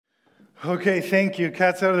Okay, thank you.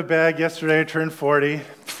 Cat's out of the bag. Yesterday I turned 40.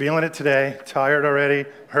 Feeling it today. Tired already.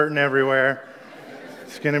 Hurting everywhere.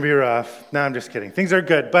 It's going to be rough. No, I'm just kidding. Things are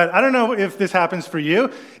good. But I don't know if this happens for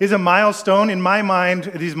you. Is a milestone. In my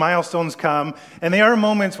mind, these milestones come, and they are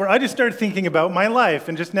moments where I just start thinking about my life,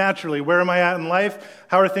 and just naturally, where am I at in life?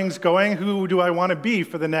 How are things going? Who do I want to be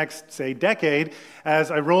for the next, say, decade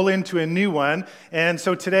as I roll into a new one? And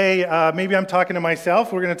so today, maybe I'm talking to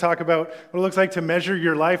myself. We're going to talk about what it looks like to measure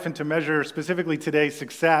your life and to measure specifically today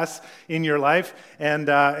success in your life. And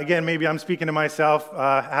again, maybe I'm speaking to myself.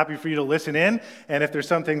 Happy for you to listen in. And if there's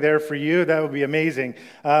something there for you, that would be amazing.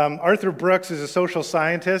 Arthur Brooks is a social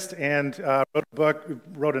scientist and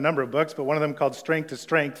wrote a number of books, but one of them called Strength to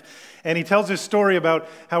Strength. And he tells this story about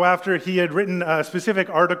how after he had written a specific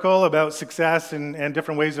article about success and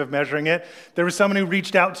different ways of measuring it, there was someone who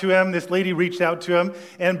reached out to him. This lady reached out to him,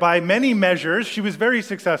 and by many measures, she was very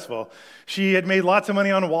successful. She had made lots of money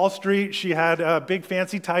on Wall Street. She had a big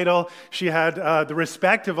fancy title. She had the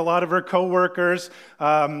respect of a lot of her coworkers,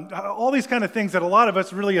 all these kind of things that a lot of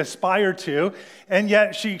us really aspire to. And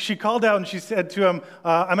yet she called out and she said to him,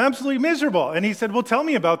 I'm absolutely miserable. And he said, well, tell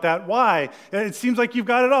me about that. Why? It seems like you've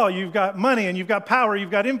got it all. You've got money and you've got power.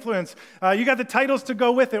 You've got influence. You got the titles to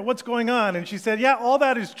go with it. What's going on? And she said, yeah, all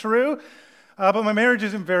that is true, but my marriage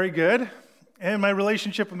isn't very good. And my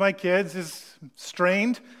relationship with my kids is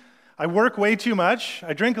strained. I work way too much,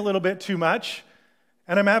 I drink a little bit too much,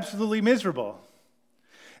 and I'm absolutely miserable.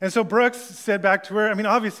 And so Brooks said back to her,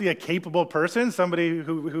 obviously a capable person, somebody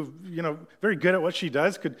who very good at what she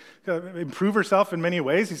does, could improve herself in many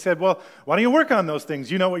ways. He said, well, why don't you work on those things?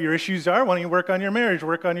 You know what your issues are. Why don't you work on your marriage,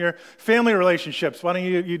 work on your family relationships? Why don't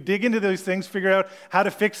you dig into those things, figure out how to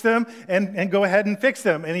fix them, and go ahead and fix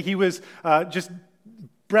them? And he was just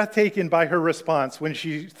breathtaking by her response when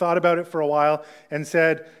she thought about it for a while and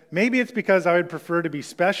said, maybe it's because I would prefer to be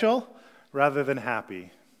special rather than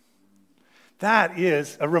happy. That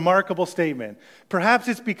is a remarkable statement. Perhaps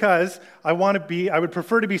it's because I would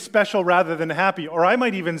prefer to be special rather than happy. Or I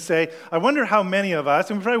might even say, I wonder how many of us,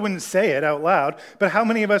 and we probably wouldn't say it out loud, but how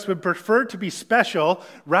many of us would prefer to be special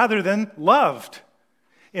rather than loved?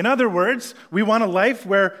 In other words, we want a life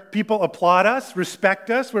where people applaud us, respect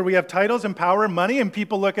us, where we have titles and power and money, and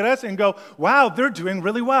people look at us and go, wow, they're doing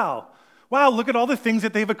really well. Wow, look at all the things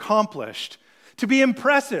that they've accomplished. To be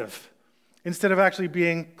impressive instead of actually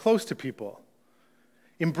being close to people.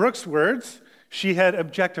 In Brooks' words, she had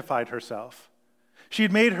objectified herself. She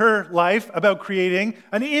had made her life about creating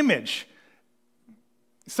an image,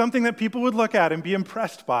 something that people would look at and be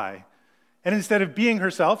impressed by. And instead of being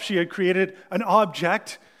herself, she had created an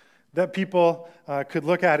object that people could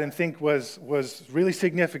look at and think was really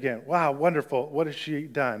significant. Wow, wonderful. What has she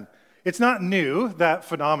done? It's not new, that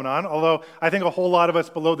phenomenon, although I think a whole lot of us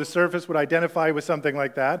below the surface would identify with something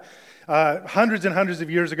like that. Hundreds and hundreds of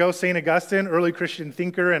years ago, St. Augustine, early Christian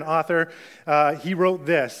thinker and author, he wrote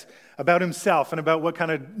this about himself and about what kind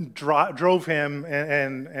of drove him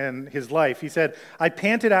and his life. He said, I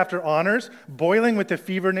panted after honors, boiling with the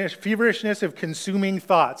feverishness of consuming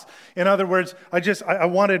thoughts. In other words, I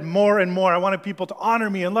wanted more and more. I wanted people to honor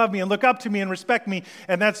me and love me and look up to me and respect me.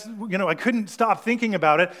 And that's, I couldn't stop thinking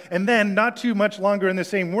about it. And then not too much longer in the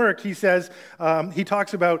same work, he says, he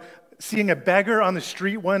talks about seeing a beggar on the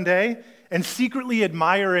street one day and secretly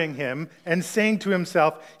admiring him and saying to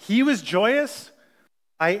himself, he was joyous,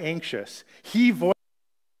 I anxious. He voiced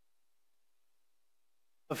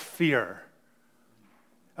of fear.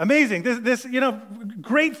 Amazing. This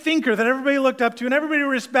great thinker that everybody looked up to and everybody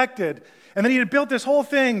respected. And then he had built this whole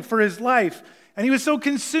thing for his life. And he was so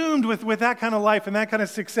consumed with that kind of life and that kind of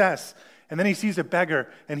success. And then he sees a beggar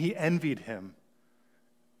and he envied him.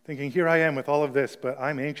 Thinking, here I am with all of this, but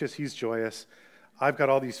I'm anxious, he's joyous. I've got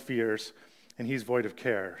all these fears, and he's void of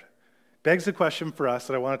care. Begs the question for us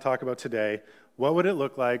that I want to talk about today. What would it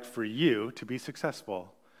look like for you to be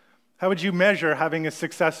successful? How would you measure having a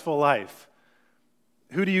successful life?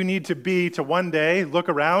 Who do you need to be to one day look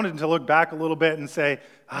around and to look back a little bit and say,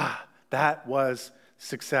 that was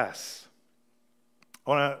success? I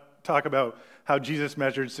want to talk about how Jesus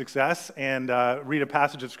measured success and read a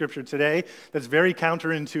passage of Scripture today that's very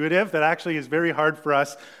counterintuitive, that actually is very hard for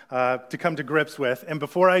us to come to grips with. And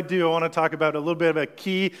before I do, I want to talk about a little bit of a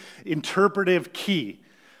key, interpretive key,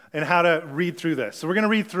 and how to read through this. So we're going to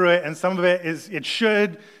read through it, and some of it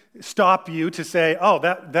should stop you to say, oh,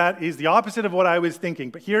 that is the opposite of what I was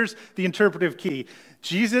thinking. But here's the interpretive key.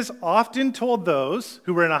 Jesus often told those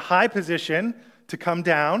who were in a high position to come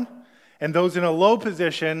down, and those in a low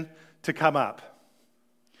position to come up.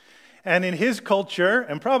 And in his culture,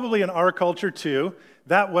 and probably in our culture too,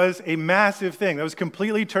 That was a massive thing. That was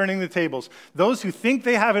completely turning the tables. Those who think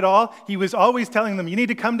they have it all, he was always telling them, you need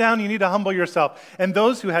to come down, you need to humble yourself. And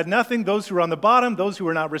those who had nothing, those who were on the bottom, those who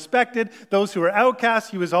were not respected, those who were outcasts,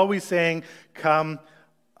 he was always saying, come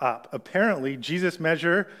up. Apparently, Jesus'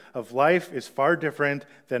 measure of life is far different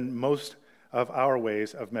than most of our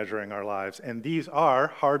ways of measuring our lives. And these are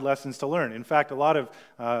hard lessons to learn. In fact, a lot of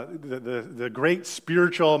the great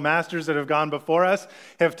spiritual masters that have gone before us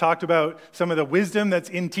have talked about some of the wisdom that's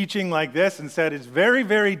in teaching like this and said it's very,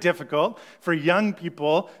 very difficult for young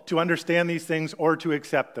people to understand these things or to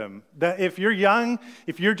accept them. That if you're young,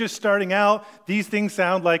 if you're just starting out, these things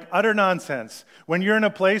sound like utter nonsense. When you're in a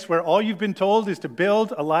place where all you've been told is to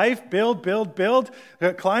build a life, build,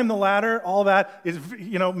 climb the ladder, all that is,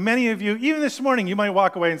 many of you, even this morning, you might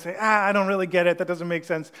walk away and say, I don't really get it. That doesn't make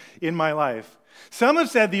sense in my life. Some have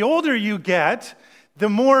said the older you get, the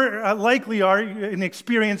more likely you are in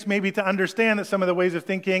experience maybe to understand that some of the ways of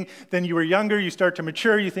thinking, then you were younger, you start to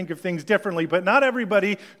mature, you think of things differently. But not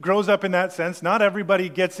everybody grows up in that sense. Not everybody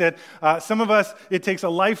gets it. Some of us, it takes a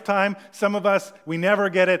lifetime. Some of us, we never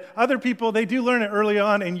get it. Other people, they do learn it early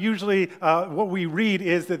on. And usually what we read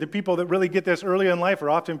is that the people that really get this early in life are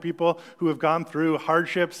often people who have gone through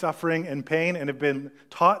hardship, suffering, and pain and have been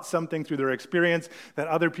taught something through their experience that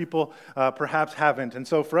other people perhaps haven't. And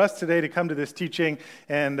so for us today to come to this teaching,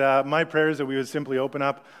 and my prayer is that we would simply open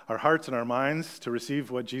up our hearts and our minds to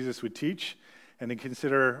receive what Jesus would teach and to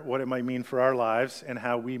consider what it might mean for our lives and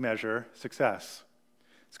how we measure success.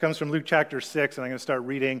 This comes from Luke chapter 6, and I'm going to start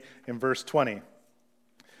reading in verse 20. It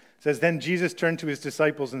says, Then Jesus turned to his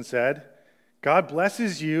disciples and said, God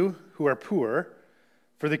blesses you who are poor,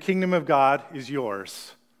 for the kingdom of God is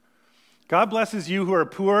yours. God blesses you who are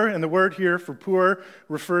poor, and the word here for poor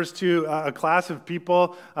refers to a class of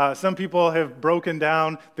people. Some people have broken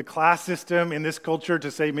down the class system in this culture to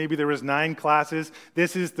say maybe there was 9 classes.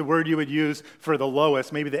 This is the word you would use for the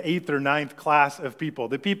lowest, maybe the 8th or 9th class of people.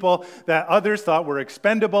 The people that others thought were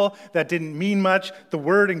expendable, that didn't mean much. The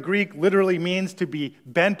word in Greek literally means to be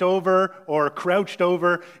bent over or crouched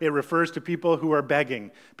over. It refers to people who are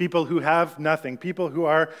begging, people who have nothing, people who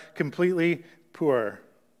are completely poor.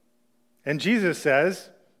 And Jesus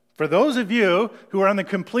says, for those of you who are on the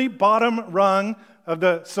complete bottom rung of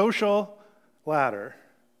the social ladder,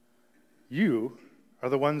 you are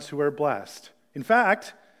the ones who are blessed. In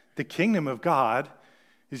fact, the kingdom of God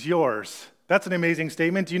is yours. That's an amazing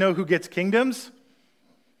statement. Do you know who gets kingdoms?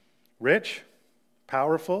 Rich,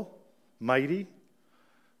 powerful, mighty,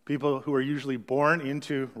 people who are usually born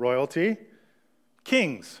into royalty,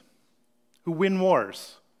 kings who win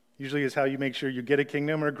wars. Usually is how you make sure you get a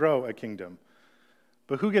kingdom or grow a kingdom.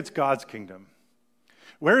 But who gets God's kingdom?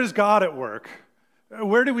 Where is God at work?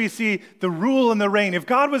 Where do we see the rule and the reign? If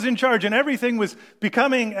God was in charge and everything was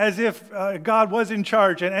becoming as if God was in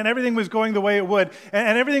charge and everything was going the way it would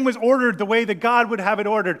and everything was ordered the way that God would have it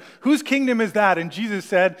ordered, whose kingdom is that? And Jesus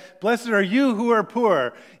said, blessed are you who are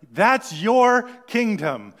poor. That's your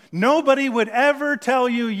kingdom. Nobody would ever tell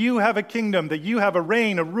you you have a kingdom, that you have a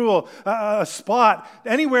reign, a rule, a spot,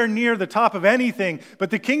 anywhere near the top of anything. But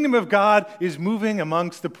the kingdom of God is moving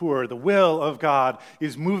amongst the poor. The will of God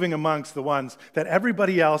is moving amongst the ones that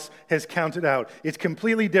everybody else has counted out. It's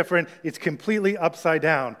completely different. It's completely upside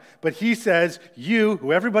down. But he says, you,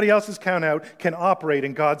 who everybody else has counted out, can operate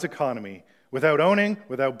in God's economy without owning,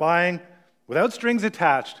 without buying, without strings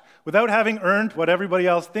attached, without having earned what everybody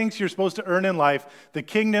else thinks you're supposed to earn in life. The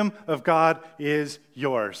kingdom of God is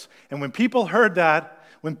yours. And when people heard that,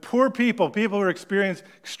 when poor people who experienced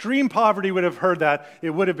extreme poverty would have heard that,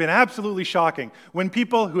 it would have been absolutely shocking. When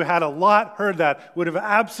people who had a lot heard that, would have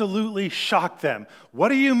absolutely shocked them. What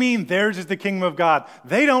do you mean theirs is the kingdom of God?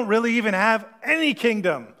 They don't really even have any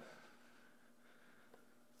kingdom.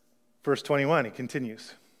 Verse 21, he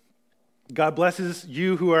continues. God blesses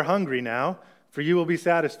you who are hungry now, for you will be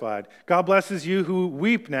satisfied. God blesses you who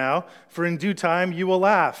weep now, for in due time you will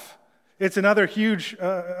laugh. It's another huge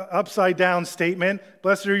upside-down statement.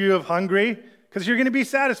 Blessed are you of hungry, because you're going to be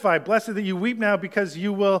satisfied. Blessed that you weep now, because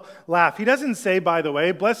you will laugh. He doesn't say, by the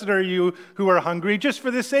way, blessed are you who are hungry just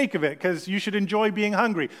for the sake of it, because you should enjoy being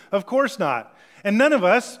hungry. Of course not. And none of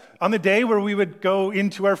us, on the day where we would go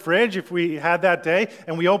into our fridge, if we had that day,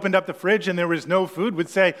 and we opened up the fridge and there was no food, would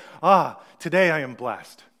say, today I am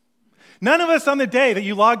blessed. None of us on the day that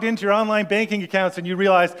you logged into your online banking accounts and you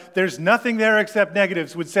realized there's nothing there except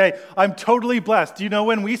negatives would say, I'm totally blessed. Do you know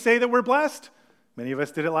when we say that we're blessed? Many of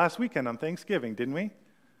us did it last weekend on Thanksgiving, didn't we?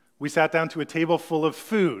 We sat down to a table full of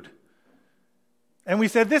food. And we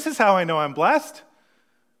said, this is how I know I'm blessed.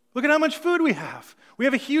 Look at how much food we have. We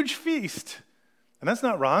have a huge feast. And that's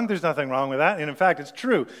not wrong. There's nothing wrong with that. And in fact, it's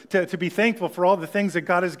true to be thankful for all the things that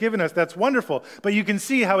God has given us. That's wonderful. But you can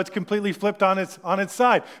see how it's completely flipped on its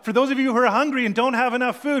side. For those of you who are hungry and don't have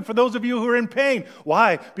enough food, for those of you who are in pain,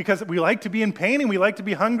 why? Because we like to be in pain and we like to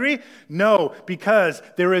be hungry? No, because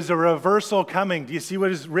there is a reversal coming. Do you see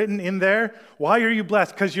what is written in there? Why are you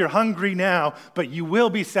blessed? Because you're hungry now, but you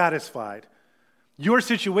will be satisfied. Your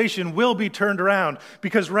situation will be turned around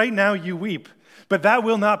because right now you weep, but that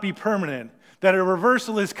will not be permanent. That a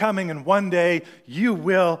reversal is coming, and one day you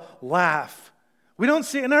will laugh. We don't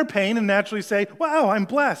sit in our pain and naturally say, wow, I'm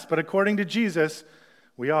blessed. But according to Jesus,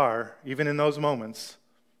 we are, even in those moments.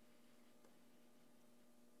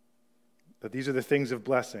 That these are the things of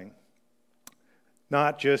blessing.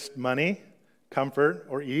 Not just money, comfort,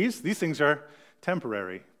 or ease. These things are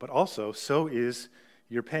temporary, but also so is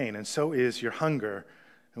your pain, and so is your hunger.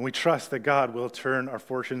 And we trust that God will turn our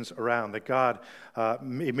fortunes around, that God,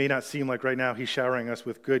 it may not seem like right now He's showering us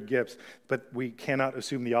with good gifts, but we cannot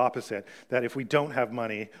assume the opposite, that if we don't have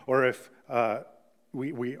money or if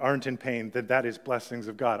we aren't in pain, that is blessings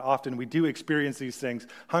of God. Often we do experience these things,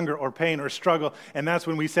 hunger or pain or struggle, and that's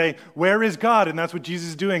when we say, where is God? And that's what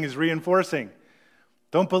Jesus is doing, is reinforcing.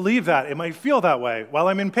 Don't believe that. It might feel that way. While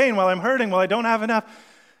I'm in pain, while I'm hurting, while I don't have enough,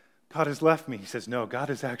 God has left me. He says, no, God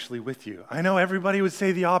is actually with you. I know everybody would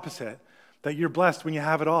say the opposite, that you're blessed when you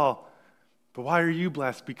have it all. But why are you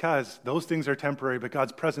blessed? Because those things are temporary, but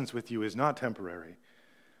God's presence with you is not temporary.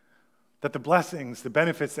 That the blessings, the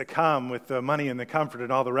benefits that come with the money and the comfort and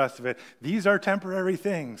all the rest of it, these are temporary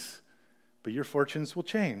things, but your fortunes will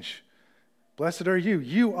change. Blessed are you.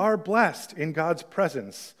 You are blessed in God's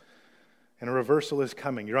presence, and a reversal is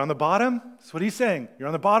coming. You're on the bottom? That's what He's saying. You're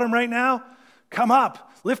on the bottom right now? Come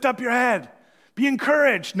up, lift up your head, be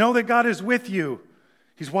encouraged, know that God is with you.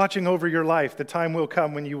 He's watching over your life. The time will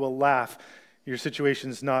come when you will laugh. Your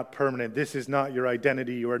situation's not permanent. This is not your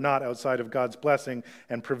identity. You are not outside of God's blessing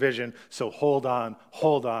and provision. So hold on,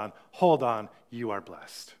 hold on, hold on. You are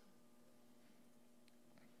blessed.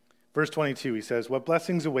 Verse 22, he says, what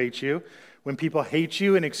blessings await you when people hate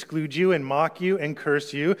you and exclude you and mock you and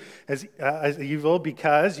curse you as evil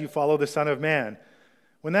because you follow the Son of Man.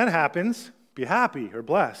 When that happens, be happy or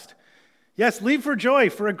blessed. Yes, leap for joy,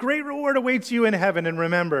 for a great reward awaits you in heaven. And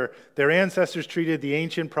remember, their ancestors treated the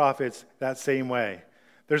ancient prophets that same way.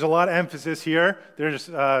 There's a lot of emphasis here. There's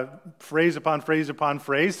phrase upon phrase upon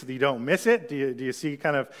phrase, so that you don't miss it. Do you see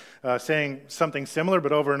kind of saying something similar,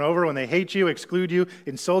 but over and over? When they hate you, exclude you,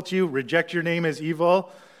 insult you, reject your name as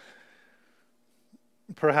evil.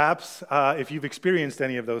 Perhaps if you've experienced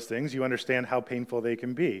any of those things, you understand how painful they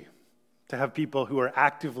can be. To have people who are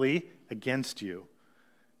actively against you.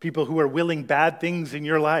 People who are willing bad things in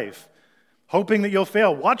your life. Hoping that you'll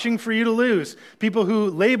fail. Watching for you to lose. People who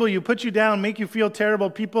label you, put you down, make you feel terrible.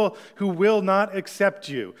 People who will not accept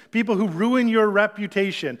you. People who ruin your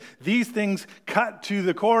reputation. These things cut to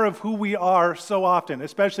the core of who we are so often.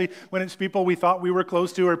 Especially when it's people we thought we were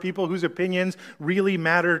close to or people whose opinions really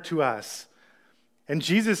matter to us. And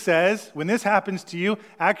Jesus says, when this happens to you,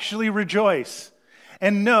 actually rejoice.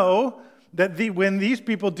 And know that when these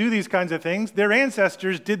people do these kinds of things, their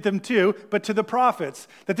ancestors did them too, but to the prophets.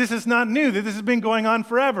 That this is not new, that this has been going on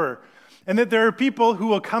forever. And that there are people who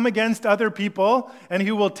will come against other people and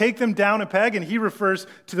who will take them down a peg, and he refers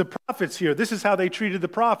to the prophets here. This is how they treated the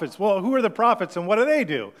prophets. Well, who are the prophets and what do they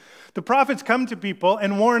do? The prophets come to people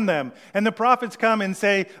and warn them. And the prophets come and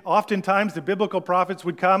say, oftentimes the biblical prophets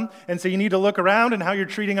would come and say, you need to look around and how you're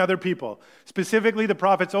treating other people. Specifically, the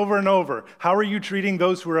prophets over and over. How are you treating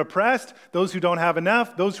those who are oppressed, those who don't have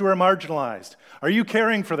enough, those who are marginalized? Are you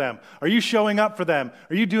caring for them? Are you showing up for them?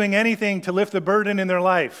 Are you doing anything to lift the burden in their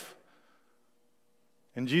life?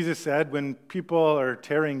 And Jesus said, when people are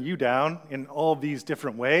tearing you down in all these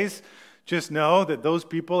different ways, just know that those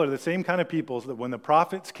people are the same kind of people that when the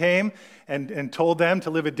prophets came and told them to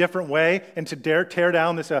live a different way and to dare tear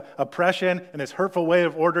down this oppression and this hurtful way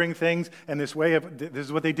of ordering things and this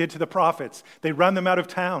is what they did to the prophets. They run them out of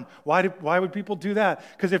town. Why would people do that?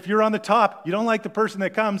 Because if you're on the top, you don't like the person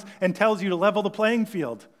that comes and tells you to level the playing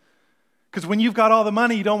field. Because when you've got all the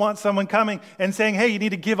money, you don't want someone coming and saying, hey, you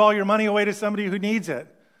need to give all your money away to somebody who needs it.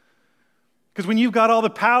 Because when you've got all the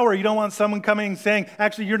power, you don't want someone coming and saying,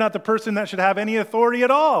 actually, you're not the person that should have any authority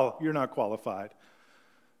at all. You're not qualified.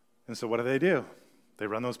 And so what do? They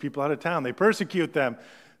run those people out of town. They persecute them.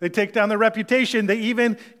 They take down their reputation. They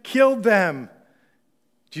even killed them.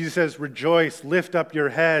 Jesus says, rejoice, lift up your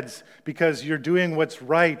heads because you're doing what's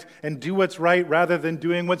right, and do what's right rather than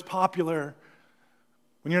doing what's popular.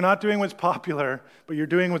 When you're not doing what's popular, but you're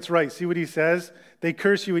doing what's right. See what he says? They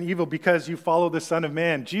curse you in evil because you follow the Son of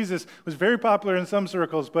Man. Jesus was very popular in some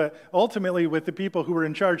circles, but ultimately with the people who were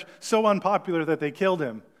in charge, so unpopular that they killed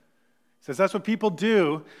him. He says that's what people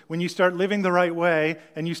do when you start living the right way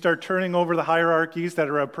and you start turning over the hierarchies that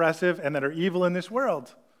are oppressive and that are evil in this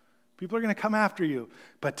world. People are going to come after you,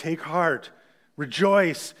 but take heart.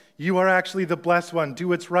 Rejoice. You are actually the blessed one. Do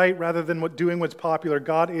what's right rather than doing what's popular.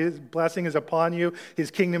 Blessing is upon you. His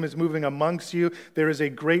kingdom is moving amongst you. There is a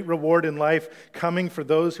great reward in life coming for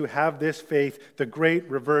those who have this faith. The great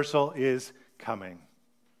reversal is coming.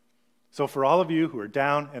 So for all of you who are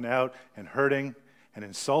down and out and hurting and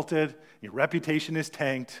insulted, your reputation is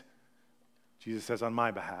tanked, Jesus says, on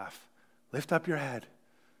my behalf, lift up your head.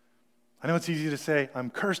 I know it's easy to say, I'm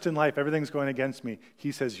cursed in life. Everything's going against me.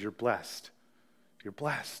 He says, you're blessed. You're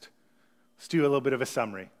blessed. Let's do a little bit of a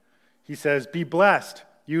summary. He says, be blessed,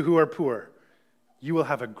 you who are poor. You will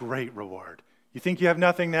have a great reward. You think you have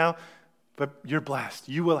nothing now, but you're blessed.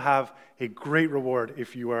 You will have a great reward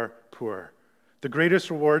if you are poor. The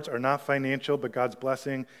greatest rewards are not financial, but God's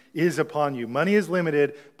blessing is upon you. Money is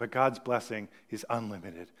limited, but God's blessing is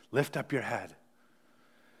unlimited. Lift up your head.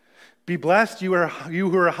 Be blessed, you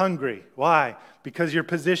who are hungry. Why? Because your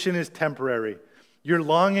position is temporary. Your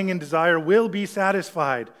longing and desire will be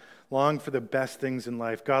satisfied. Long for the best things in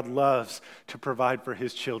life. God loves to provide for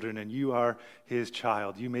his children, and you are his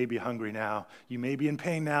child. You may be hungry now. You may be in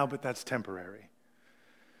pain now, but that's temporary.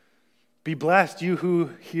 Be blessed, you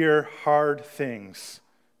who hear hard things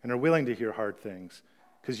and are willing to hear hard things,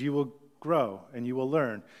 because you will grow and you will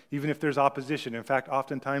learn, even if there's opposition. In fact,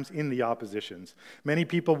 oftentimes in the oppositions. Many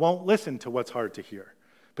people won't listen to what's hard to hear.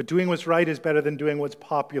 But doing what's right is better than doing what's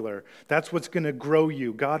popular. That's what's going to grow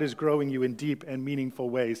you. God is growing you in deep and meaningful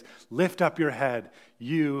ways. Lift up your head,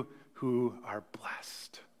 you who are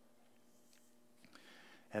blessed.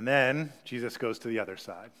 And then Jesus goes to the other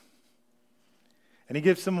side. And he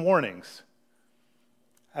gives some warnings.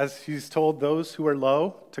 As he's told those who are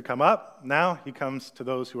low to come up, now he comes to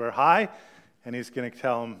those who are high, and he's going to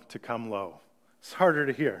tell them to come low. It's harder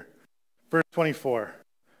to hear. Verse 24.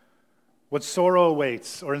 What sorrow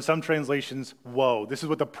awaits, or in some translations, woe. This is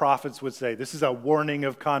what the prophets would say. This is a warning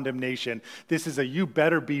of condemnation. This is you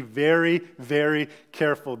better be very, very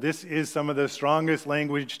careful. This is some of the strongest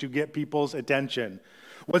language to get people's attention.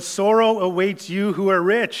 What sorrow awaits you who are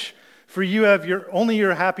rich, for you have only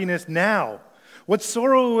your happiness now. What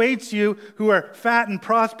sorrow awaits you who are fat and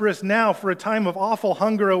prosperous now, for a time of awful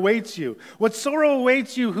hunger awaits you. What sorrow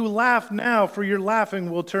awaits you who laugh now, for your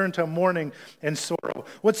laughing will turn to mourning and sorrow.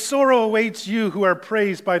 What sorrow awaits you who are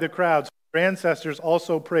praised by the crowds. Your ancestors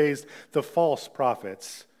also praised the false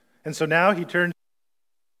prophets. And so now he turns.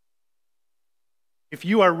 If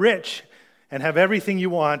you are rich and have everything you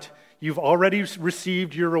want, you've already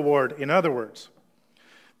received your reward. In other words,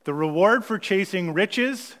 the reward for chasing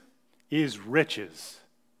riches is riches.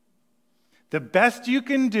 The best you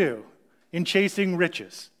can do in chasing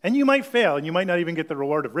riches, and you might fail and you might not even get the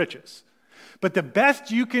reward of riches, but the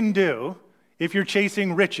best you can do if you're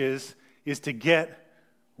chasing riches is to get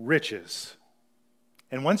riches.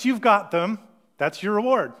 And once you've got them, that's your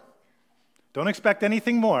reward. Don't expect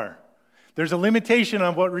anything more. There's a limitation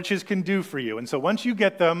on what riches can do for you. And so once you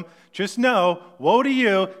get them, just know, woe to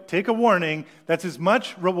you, take a warning, that's as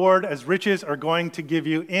much reward as riches are going to give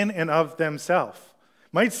you in and of themselves.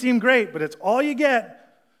 Might seem great, but it's all you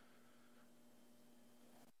get.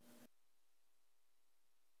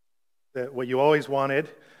 That what you always wanted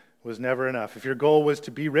was never enough. If your goal was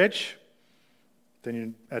to be rich, then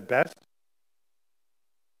you're at best.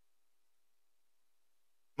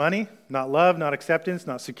 Money, not love, not acceptance,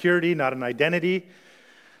 not security, not an identity,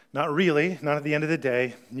 not really, not at the end of the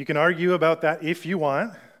day. You can argue about that if you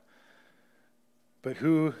want, but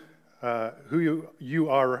who you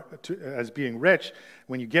are as being rich,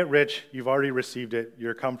 when you get rich, you've already received it,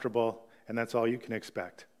 you're comfortable, and that's all you can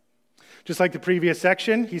expect. Just like the previous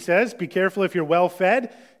section, he says, be careful if you're well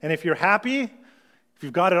fed, and if you're happy, if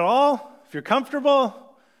you've got it all, if you're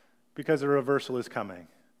comfortable, because a reversal is coming.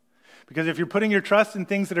 Because if you're putting your trust in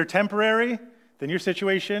things that are temporary, then your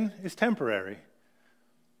situation is temporary.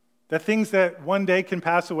 The things that one day can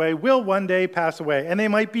pass away will one day pass away. And they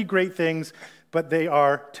might be great things, but they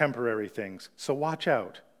are temporary things. So watch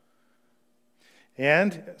out.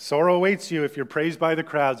 And sorrow awaits you if you're praised by the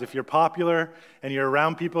crowds, if you're popular and you're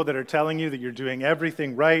around people that are telling you that you're doing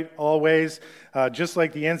everything right always, just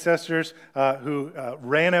like the ancestors who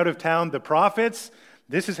ran out of town, the prophets.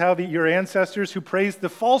 This is how your ancestors who praised the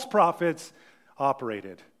false prophets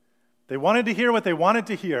operated. They wanted to hear what they wanted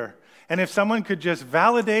to hear. And if someone could just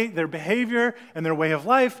validate their behavior and their way of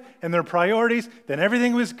life and their priorities, then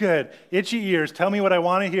everything was good. Itchy ears, tell me what I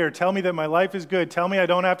want to hear. Tell me that my life is good. Tell me I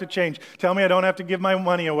don't have to change. Tell me I don't have to give my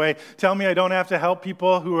money away. Tell me I don't have to help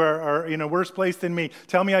people who are in a worse place than me.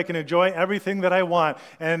 Tell me I can enjoy everything that I want.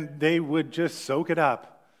 And they would just soak it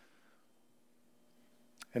up.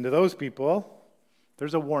 And to those people,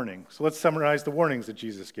 there's a warning. So let's summarize the warnings that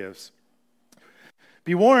Jesus gives.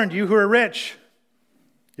 Be warned, you who are rich.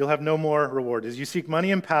 You'll have no more reward. As you seek money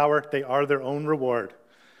and power, they are their own reward.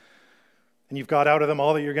 And you've got out of them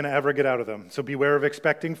all that you're going to ever get out of them. So beware of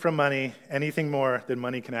expecting from money anything more than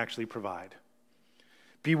money can actually provide.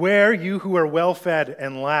 Beware, you who are well-fed,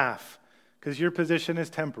 and laugh, because your position is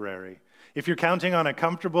temporary. If you're counting on a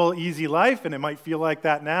comfortable, easy life, and it might feel like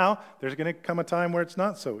that now, there's going to come a time where it's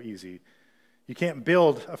not so easy. You can't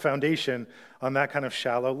build a foundation on that kind of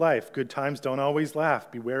shallow life. Good times don't always laugh.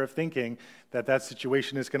 Beware of thinking that that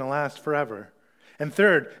situation is going to last forever. And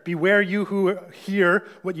third, beware you who hear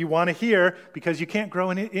what you want to hear, because you can't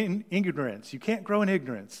grow in ignorance. You can't grow in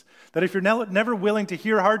ignorance. That if you're never willing to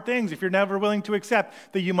hear hard things, if you're never willing to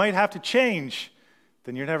accept that you might have to change,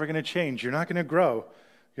 then you're never going to change. You're not going to grow.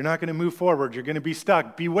 You're not going to move forward. You're going to be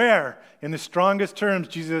stuck. Beware, in the strongest terms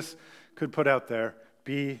Jesus could put out there.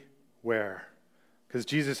 Beware. Because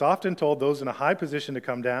Jesus often told those in a high position to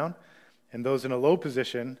come down and those in a low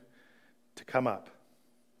position to come up.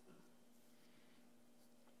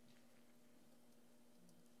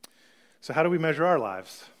 So how do we measure our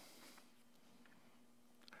lives?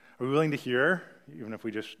 Are we willing to hear, even if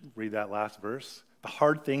we just read that last verse, the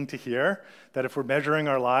hard thing to hear, that if we're measuring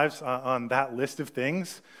our lives on that list of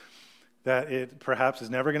things, that it perhaps is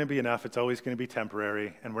never going to be enough, it's always going to be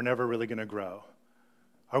temporary, and we're never really going to grow?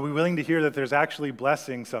 Are we willing to hear that there's actually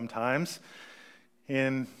blessing sometimes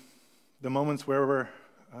in the moments where we're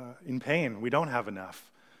in pain? We don't have enough.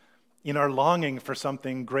 In our longing for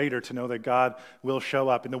something greater, to know that God will show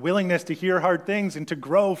up. In the willingness to hear hard things and to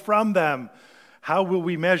grow from them. How will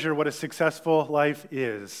we measure what a successful life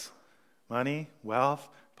is? Money, wealth,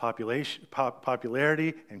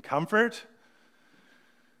 popularity, and comfort?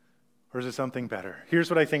 Or is it something better? Here's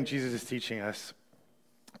what I think Jesus is teaching us.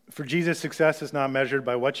 For Jesus, success is not measured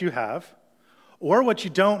by what you have or what you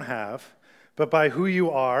don't have, but by who you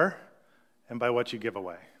are and by what you give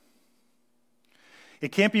away.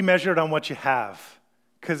 It can't be measured on what you have,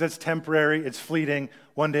 because it's temporary, it's fleeting.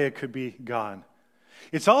 One day it could be gone.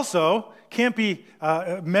 It's also can't be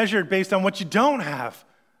measured based on what you don't have.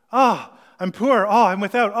 Oh, I'm poor. Oh, I'm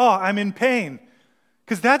without. Oh, I'm in pain.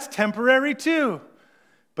 Because that's temporary too.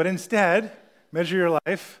 But instead, measure your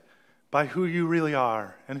life by who you really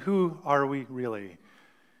are. And who are we really?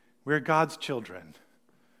 We're God's children,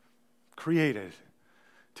 created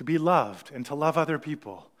to be loved and to love other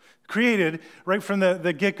people. Created right from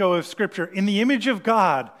the get-go of Scripture in the image of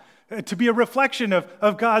God, to be a reflection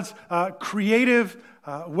of God's creative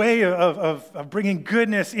way of bringing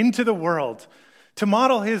goodness into the world, to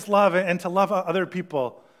model His love and to love other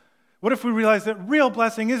people. What if we realize that real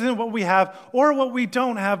blessing isn't what we have or what we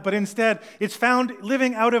don't have, but instead it's found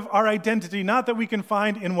living out of our identity, not that we can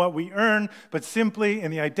find in what we earn, but simply in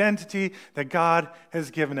the identity that God has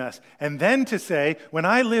given us. And then to say, when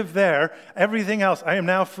I live there, everything else, I am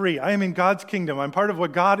now free. I am in God's kingdom. I'm part of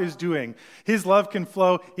what God is doing. His love can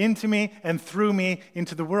flow into me and through me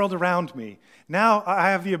into the world around me. Now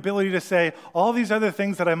I have the ability to say, all these other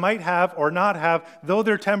things that I might have or not have, though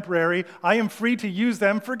they're temporary, I am free to use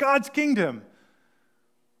them for God's kingdom.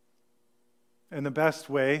 And the best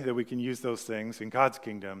way that we can use those things in God's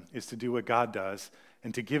kingdom is to do what God does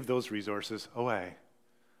and to give those resources away.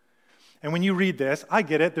 And when you read this, I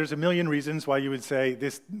get it. There's a million reasons why you would say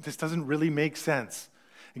this doesn't really make sense.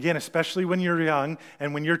 Again, especially when you're young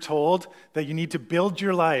and when you're told that you need to build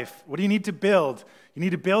your life. What do you need to build? You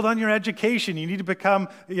need to build on your education. You need to become,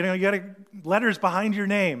 you got letters behind your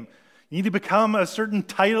name. You need to become a certain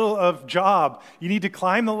title of job. You need to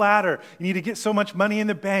climb the ladder. You need to get so much money in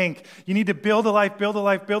the bank. You need to build a life, build a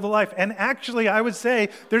life, build a life. And actually, I would say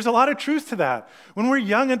there's a lot of truth to that. When we're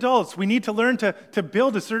young adults, we need to learn to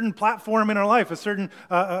build a certain platform in our life, a certain,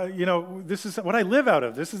 this is what I live out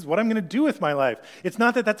of. This is what I'm going to do with my life. It's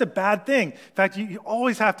not that that's a bad thing. In fact, you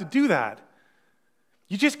always have to do that.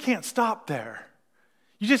 You just can't stop there.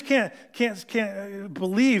 You just can't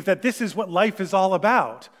believe that this is what life is all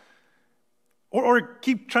about. Or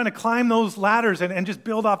keep trying to climb those ladders and just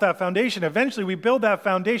build off that foundation. Eventually, we build that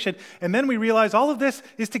foundation, and then we realize all of this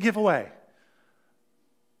is to give away.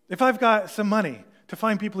 If I've got some money, to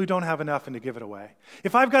find people who don't have enough and to give it away.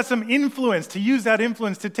 If I've got some influence, to use that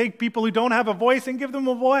influence to take people who don't have a voice and give them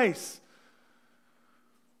a voice.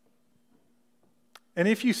 And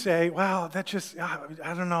if you say, wow, that just,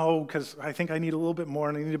 I don't know, because I think I need a little bit more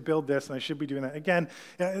and I need to build this and I should be doing that. Again,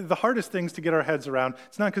 the hardest things to get our heads around,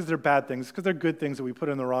 it's not because they're bad things, it's because they're good things that we put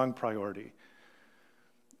in the wrong priority.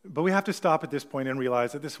 But we have to stop at this point and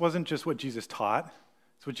realize that this wasn't just what Jesus taught,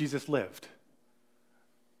 it's what Jesus lived.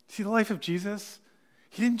 See the life of Jesus?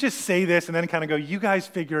 He didn't just say this and then kind of go, you guys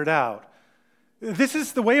figure it out. This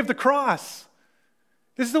is the way of the cross.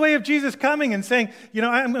 This is the way of Jesus coming and saying,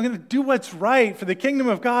 I'm going to do what's right for the kingdom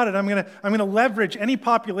of God, and I'm going to leverage any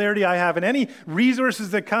popularity I have and any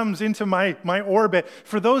resources that comes into my orbit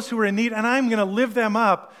for those who are in need, and I'm going to live them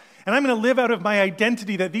up, and I'm going to live out of my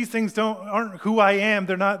identity that these things aren't who I am.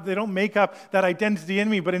 They don't make up that identity in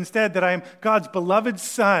me, but instead that I am God's beloved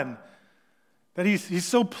son, that he's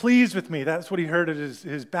so pleased with me. That's what he heard at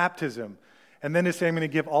his baptism. And then to say, I'm going to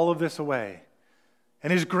give all of this away.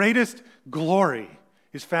 And his greatest glory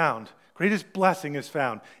is found, greatest blessing is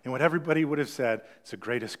found in what everybody would have said is the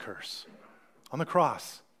greatest curse. On the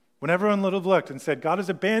cross, when everyone would have looked and said, God has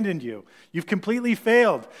abandoned you. You've completely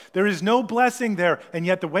failed. There is no blessing there. And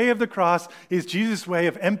yet the way of the cross is Jesus' way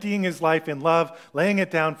of emptying his life in love, laying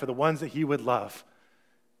it down for the ones that he would love.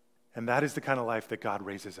 And that is the kind of life that God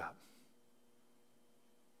raises up.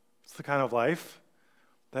 It's the kind of life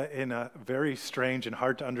that in a very strange and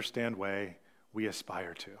hard to understand way we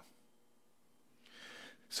aspire to.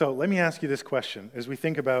 So let me ask you this question as we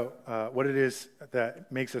think about what it is that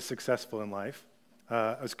makes us successful in life.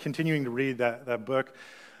 I was continuing to read that book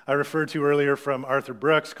I referred to earlier from Arthur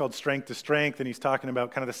Brooks called Strength to Strength, and he's talking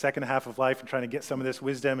about kind of the second half of life and trying to get some of this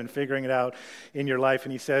wisdom and figuring it out in your life.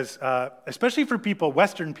 And he says, especially for people,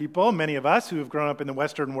 Western people, many of us who have grown up in the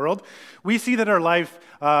Western world, we see that our life,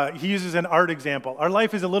 he uses an art example. Our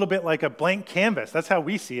life is a little bit like a blank canvas. That's how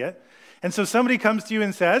we see it. And so somebody comes to you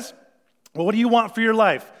and says, well, what do you want for your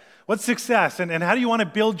life? What's success? And how do you want to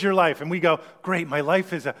build your life? And we go, great, my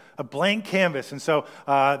life is a blank canvas. And so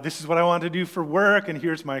this is what I want to do for work, and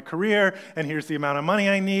here's my career, and here's the amount of money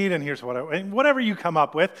I need, and here's and whatever you come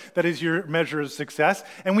up with, that is your measure of success.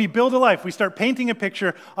 And we build a life. We start painting a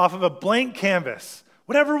picture off of a blank canvas,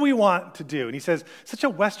 whatever we want to do. And he says, such a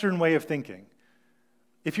Western way of thinking.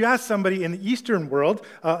 If you ask somebody in the Eastern world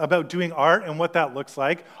about doing art and what that looks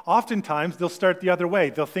like, oftentimes they'll start the other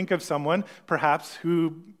way. They'll think of someone, perhaps,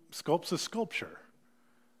 who sculpts a sculpture.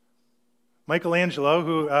 Michelangelo,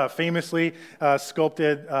 who famously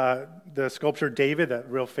sculpted the sculpture David,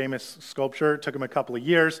 that real famous sculpture, it took him a couple of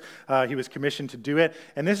years. He was commissioned to do it.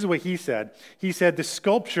 And this is what he said. He said the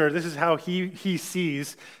sculpture, this is how he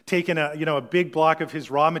sees taking a big block of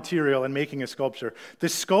his raw material and making a sculpture. The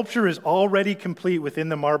sculpture is already complete within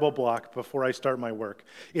the marble block before I start my work.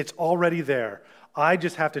 It's already there. I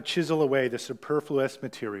just have to chisel away the superfluous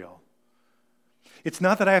material. It's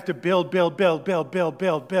not that I have to build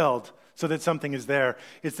so that something is there.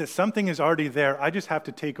 It's that something is already there. I just have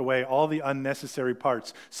to take away all the unnecessary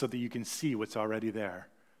parts so that you can see what's already there.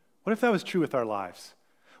 What if that was true with our lives?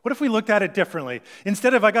 What if we looked at it differently?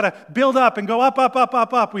 Instead of I got to build up and go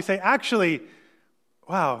up, we say, actually,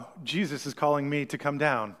 wow, Jesus is calling me to come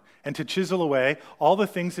down and to chisel away all the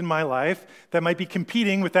things in my life that might be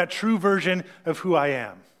competing with that true version of who I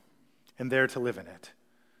am, and there to live in it.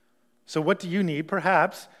 So what do you need,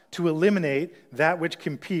 perhaps, to eliminate that which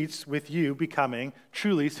competes with you becoming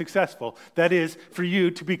truly successful? That is, for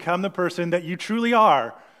you to become the person that you truly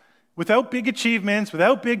are, without big achievements,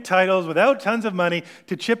 without big titles, without tons of money,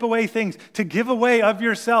 to chip away things, to give away of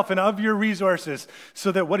yourself and of your resources,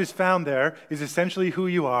 so that what is found there is essentially who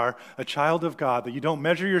you are, a child of God, that you don't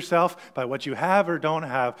measure yourself by what you have or don't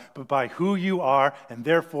have, but by who you are, and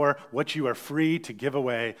therefore what you are free to give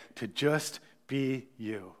away, to just be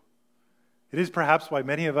you. It is perhaps why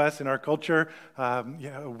many of us in our culture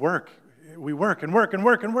work. We work and work and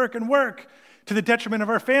work and work and work to the detriment of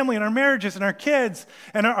our family and our marriages and our kids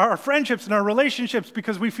and our friendships and our relationships,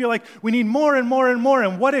 because we feel like we need more and more and more.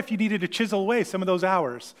 And what if you needed to chisel away some of those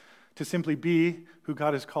hours to simply be who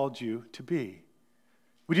God has called you to be?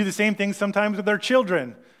 We do the same thing sometimes with our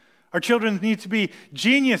children. Our children need to be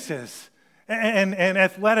geniuses and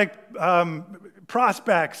athletic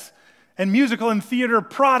prospects and musical and theater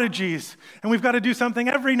prodigies. And we've got to do something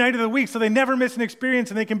every night of the week so they never miss an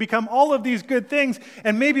experience and they can become all of these good things.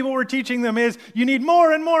 And maybe what we're teaching them is you need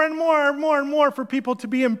more and more and more and more and more for people to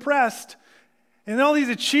be impressed. And all these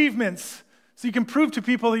achievements so you can prove to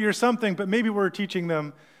people that you're something, but maybe what we're teaching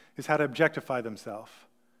them is how to objectify themselves.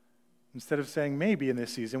 Instead of saying maybe in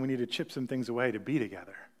this season we need to chip some things away to be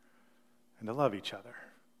together and to love each other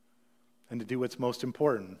and to do what's most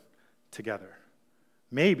important together.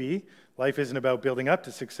 Maybe Life isn't about building up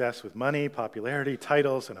to success with money, popularity,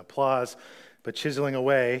 titles, and applause, but chiseling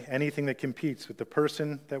away anything that competes with the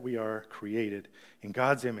person that we are created in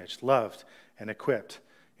God's image, loved and equipped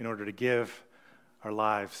in order to give our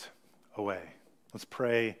lives away. Let's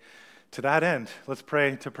pray to that end. Let's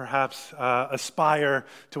pray to perhaps aspire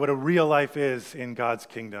to what a real life is in God's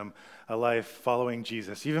kingdom, a life following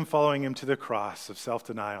Jesus, even following him to the cross of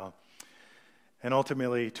self-denial, and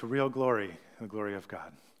ultimately to real glory, the glory of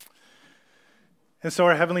God. And so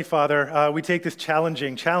our Heavenly Father, we take this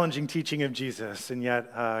challenging teaching of Jesus, and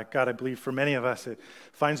yet, God, I believe for many of us it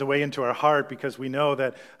finds a way into our heart because we know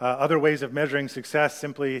that other ways of measuring success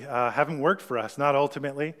simply haven't worked for us, not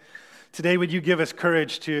ultimately. Today, would you give us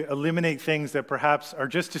courage to eliminate things that perhaps are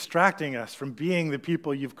just distracting us from being the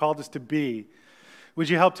people you've called us to be? Would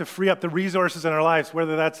you help to free up the resources in our lives,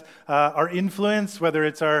 whether that's our influence, whether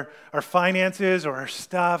it's our finances or our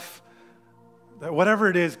stuff, whatever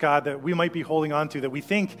it is, God, that we might be holding on to, that we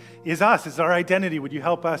think is us, is our identity, would you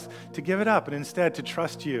help us to give it up and instead to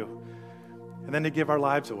trust you and then to give our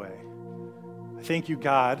lives away? I thank you,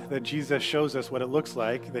 God, that Jesus shows us what it looks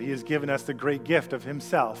like, that he has given us the great gift of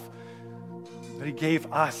himself, that he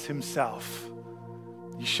gave us himself.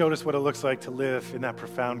 He showed us what it looks like to live in that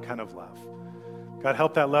profound kind of love. God,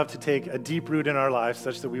 help that love to take a deep root in our lives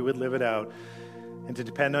such that we would live it out and to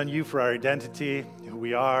depend on you for our identity, who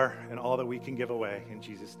we are, and all that we can give away. In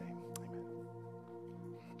Jesus' name.